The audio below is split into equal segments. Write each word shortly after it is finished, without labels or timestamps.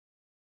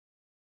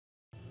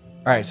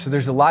All right, so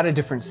there's a lot of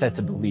different sets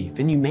of belief,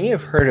 and you may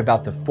have heard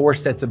about the 4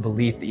 sets of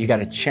belief that you got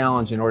to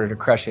challenge in order to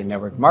crush it in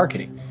network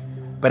marketing.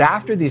 But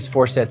after these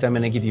 4 sets, I'm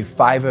going to give you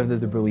 5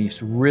 of the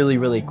beliefs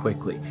really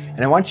quickly.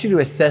 And I want you to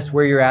assess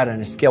where you're at on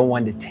a scale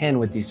 1 to 10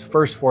 with these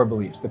first 4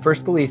 beliefs. The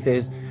first belief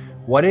is,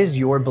 what is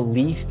your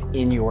belief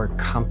in your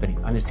company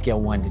on a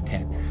scale 1 to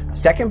 10? The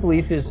second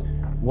belief is,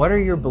 what are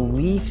your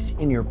beliefs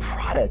in your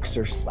products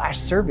or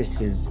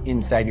 /services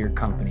inside your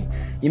company?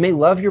 You may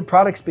love your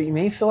products, but you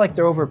may feel like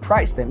they're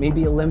overpriced. That may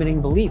be a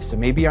limiting belief. So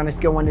maybe on a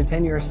scale 1 to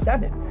 10, you're a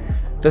 7.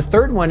 The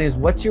third one is,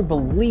 what's your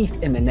belief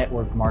in the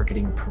network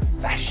marketing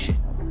profession?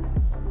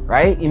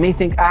 Right? You may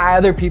think,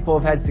 other people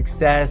have had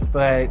success,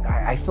 but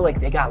I feel like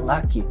they got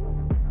lucky.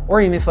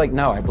 Or you may feel like,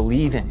 no, I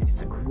believe in it.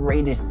 It's the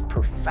greatest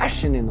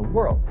profession in the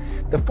world.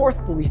 The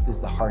fourth belief is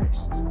the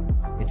hardest.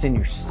 It's in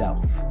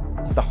yourself.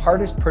 It's the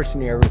hardest person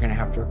you're ever gonna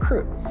have to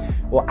recruit.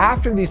 Well,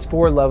 after these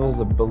 4 levels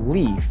of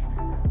belief,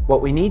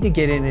 what we need to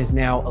get in is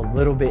now a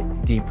little bit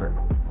deeper.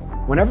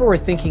 Whenever we're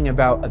thinking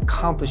about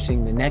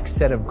accomplishing the next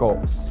set of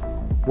goals,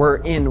 we're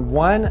in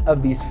one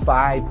of these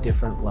 5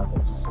 different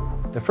levels.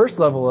 The first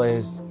level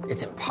is,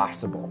 it's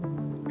impossible.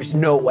 There's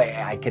no way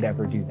I could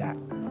ever do that.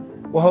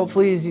 Well,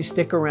 hopefully as you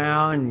stick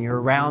around and you're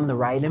around the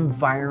right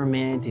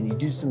environment and you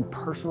do some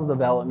personal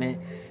development,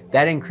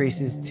 that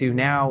increases to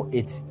now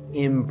it's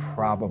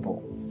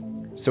improbable.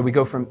 So we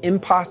go from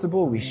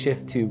impossible, we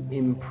shift to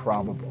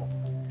improbable.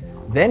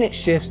 Then it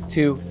shifts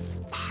to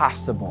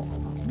possible.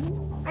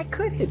 I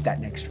could hit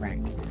that next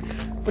rank,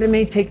 but it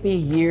may take me a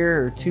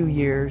year or 2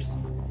 years.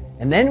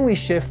 And then we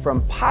shift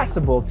from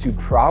possible to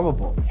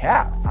probable.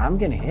 Yeah, I'm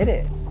gonna hit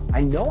it.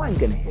 I know I'm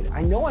gonna hit it.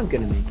 I know I'm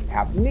gonna make it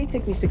happen. It may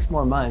take me 6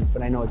 more months,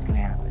 but I know it's gonna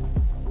happen.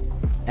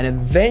 And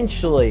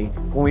eventually,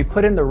 when we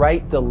put in the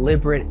right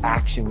deliberate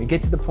action, we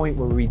get to the point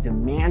where we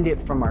demand it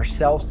from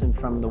ourselves and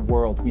from the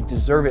world. We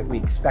deserve it, we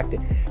expect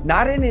it.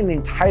 Not in an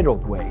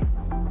entitled way,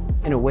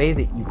 in a way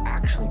that you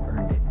actually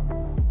earned it.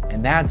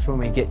 And that's when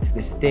we get to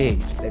the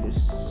stage that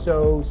is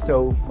so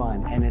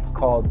fun, and it's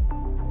called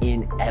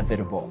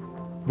inevitable.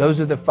 Those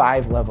are the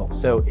 5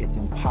 levels. So it's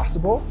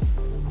impossible,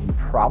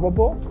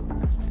 improbable,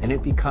 then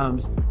it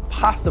becomes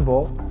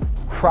possible,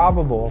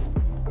 probable,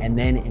 and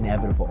then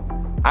inevitable.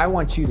 I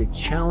want you to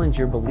challenge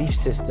your belief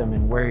system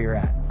and where you're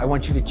at. I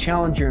want you to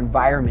challenge your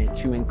environment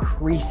to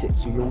increase it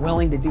so you're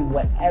willing to do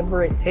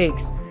whatever it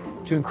takes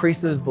to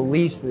increase those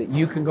beliefs so that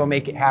you can go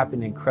make it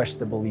happen and crush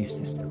the belief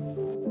system.